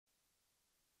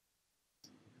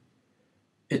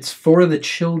It's for the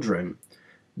children.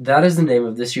 That is the name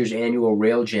of this year's annual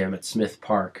Rail Jam at Smith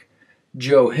Park.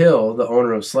 Joe Hill, the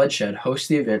owner of Sledshed, hosts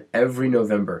the event every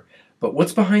November. But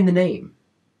what's behind the name?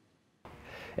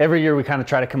 Every year we kind of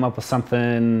try to come up with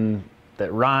something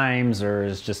that rhymes or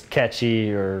is just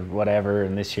catchy or whatever,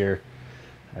 and this year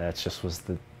it just was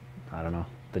the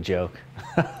joke.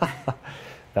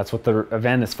 That's what the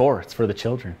event is for. It's for the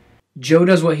children. Joe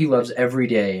does what he loves every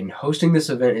day, and hosting this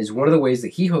event is one of the ways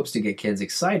that he hopes to get kids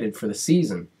excited for the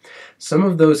season. Some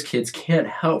of those kids can't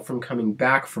help from coming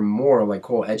back for more, like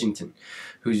Cole Edgington,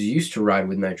 who's used to ride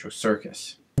with Nitro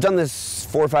Circus. I've done this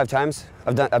 4 or 5 times.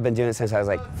 I've been doing it since I was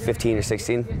like 15 or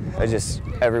 16. I just,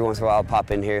 every once in a while, I'll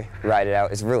pop in here, ride it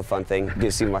out. It's a real fun thing. Get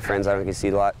to see my friends I don't get to see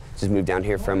a lot. Just moved down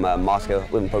here from Moscow,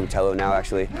 live in Pocatello now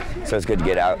actually, so it's good to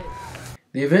get out.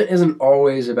 The event isn't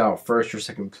always about first or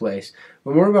second place,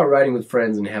 but more about riding with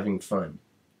friends and having fun.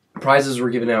 Prizes were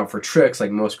given out for tricks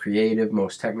like most creative,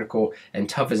 most technical, and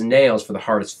tough as nails for the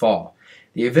hardest fall.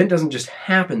 The event doesn't just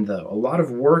happen though, a lot of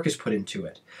work is put into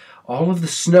it. All of the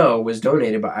snow was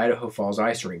donated by Idaho Falls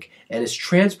Ice Rink and is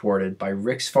transported by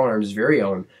Rick's Farm's very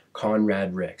own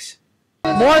Conrad Ricks.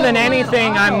 More than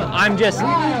anything, I'm just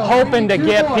hoping to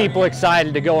get people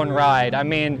excited to go and ride. I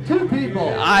mean,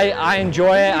 I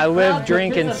enjoy it. I live,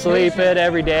 drink, and sleep it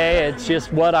every day. It's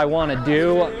just what I want to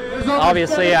do.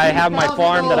 Obviously, I have my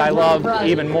farm that I love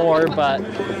even more, but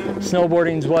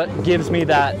snowboarding is what gives me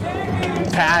that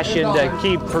passion to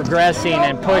keep progressing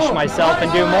and push myself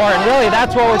and do more. And really,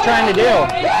 that's what we're trying to do.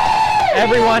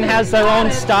 Everyone has their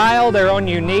own style, their own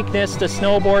uniqueness to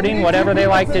snowboarding, whatever they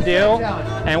like to do,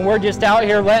 and we're just out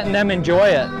here letting them enjoy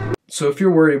it. So if you're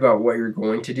worried about what you're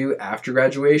going to do after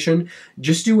graduation,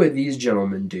 just do what these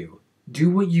gentlemen do. Do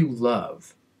what you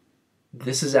love.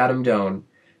 This is Adam Doan,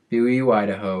 BYU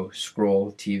Idaho,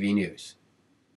 Scroll TV News.